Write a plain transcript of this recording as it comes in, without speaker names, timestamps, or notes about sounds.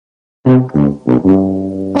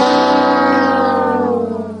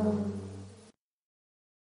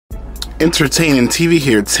Entertaining TV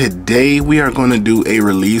here. Today we are going to do a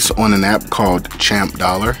release on an app called Champ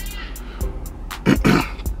Dollar.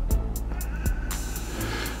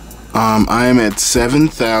 I am at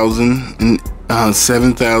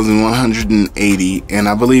 7,180, and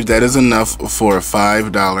I believe that is enough for a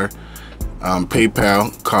 $5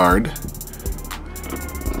 PayPal card.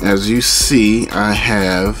 As you see, I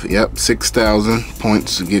have 6,000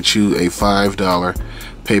 points to get you a $5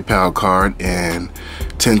 PayPal card, and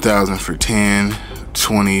 10,000 for 10,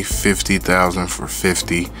 20, 50,000 for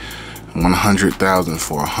 50, 100,000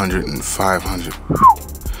 for 100, and 500.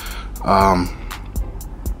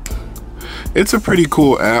 It's a pretty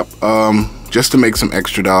cool app, just to make some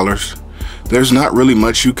extra dollars. There's not really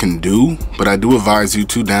much you can do, but I do advise you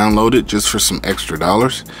to download it just for some extra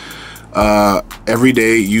dollars. Every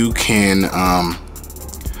day you can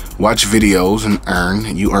watch videos and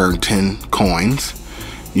earn. You earn 10 coins.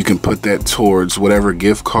 You can put that towards whatever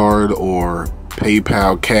gift card or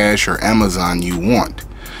PayPal, Cash, or Amazon you want.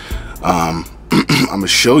 I'm gonna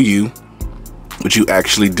show you what you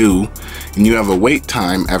actually do, and you have a wait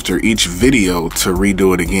time after each video to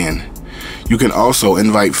redo it again. You can also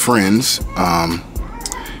invite friends,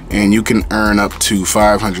 and you can earn up to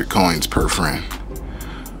 500 coins per friend.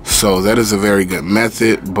 So that is a very good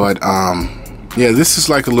method, but yeah, this is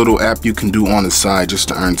like a little app you can do on the side just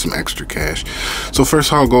to earn some extra cash. So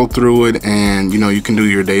first I'll go through it, and you can do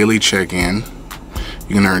your daily check-in.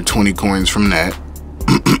 You can earn 20 coins from that.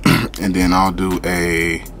 And then I'll do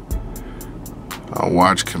I'll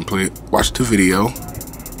watch the video.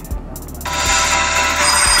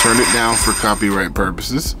 Turn it down for copyright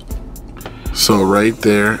purposes. So right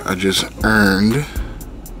there, I just earned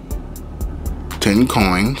 10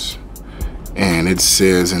 coins, and it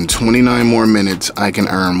says in 29 more minutes I can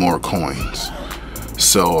earn more coins.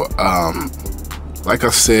 So like I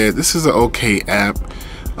said, this is an okay app.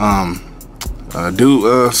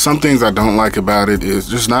 Some things I don't like about it is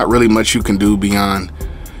there's not really much you can do beyond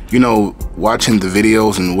watching the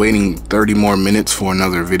videos and waiting 30 more minutes for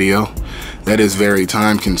another video. That is very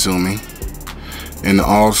time consuming, and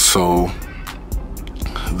also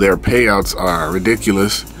their payouts are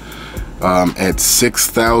ridiculous. At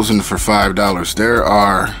 6,000 for $5. There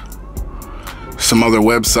are some other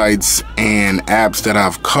websites and apps that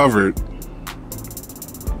I've covered,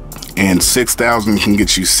 and 6,000 can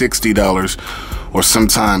get you $60 or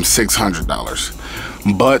sometimes $600.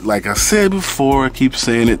 But like I said before, I keep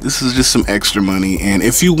saying it, this is just some extra money, and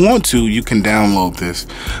if you want to, you can download this.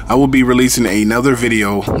 I will be releasing another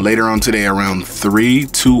video later on today around 3,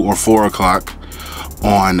 2, or 4 o'clock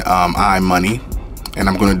on iMoney. And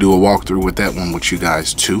I'm going to do a walkthrough with that one with you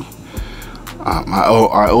guys too. I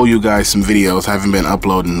owe you guys some videos. I haven't been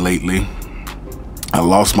uploading lately. I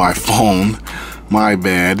lost my phone. My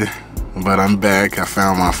bad. But I'm back. I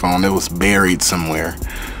found my phone. It was buried somewhere.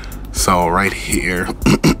 So right here,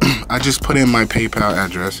 I just put in my PayPal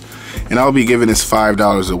address, and I'll be giving this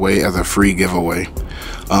 $5 away as a free giveaway.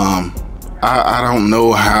 I don't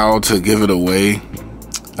know how to give it away.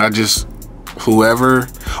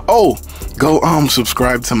 Go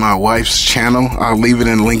subscribe to my wife's channel. I'll leave it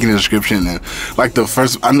in the link in the description. And like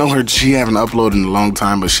I know she haven't uploaded in a long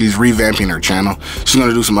time, but she's revamping her channel. She's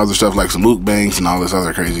gonna do some other stuff like some mukbangs and all this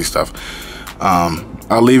other crazy stuff.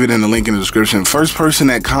 I'll leave it in the link in the description. First person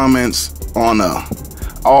that comments on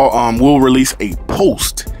we'll release a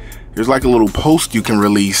post. There's like a little post you can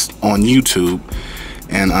release on YouTube,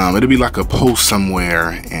 and it'll be like a post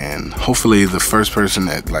somewhere, and hopefully the first person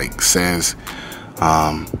that says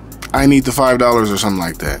I need the $5 or something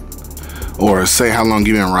like that, or say how long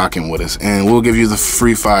you've been rocking with us, and we'll give you the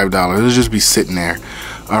free $5. It'll just be sitting there.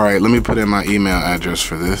 All right, let me put in my email address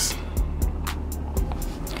for this.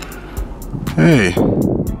 Hey,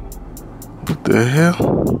 what the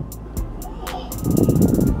hell?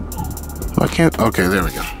 I can't. Okay, there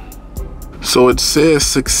we go. So it says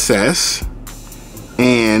success,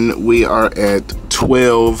 and we are at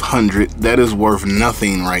 1,200. That is worth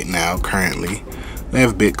nothing right now currently. They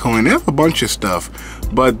have Bitcoin, they have a bunch of stuff,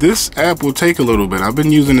 but this app will take a little bit. I've been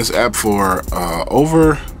using this app for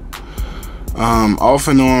off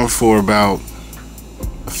and on for about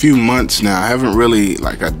a few months now. I haven't really,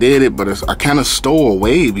 I did it, but I kind of stole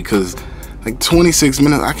away because 26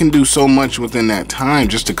 minutes, I can do so much within that time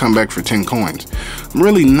just to come back for 10 coins. I'm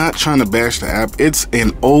really not trying to bash the app. It's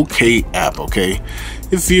an okay app, okay?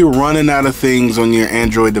 If you're running out of things on your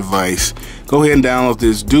Android device, go ahead and download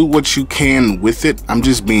this. Do what you can with it. I'm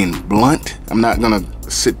just being blunt. I'm not gonna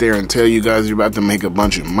sit there and tell you guys you're about to make a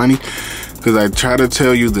bunch of money, because I try to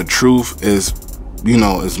tell you the truth is you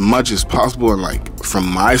know, as much as possible, and like from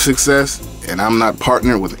my success, and I'm not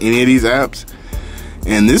partnered with any of these apps,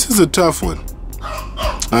 and this is a tough one.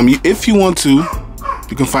 If you want to,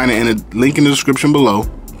 you can find it in a link in the description below.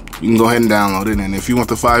 You can go ahead and download it, and if you want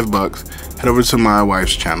the $5, head over to my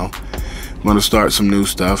wife's channel. I'm gonna start some new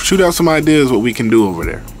stuff, shoot out some ideas what we can do over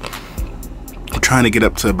there. We're trying to get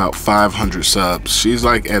up to about 500 subs. She's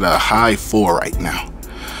like at a high 4 right now.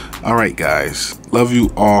 All right, guys, love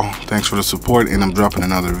you all. Thanks for the support, and I'm dropping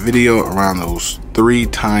another video around those 3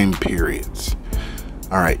 time periods.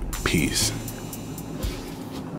 All right, peace.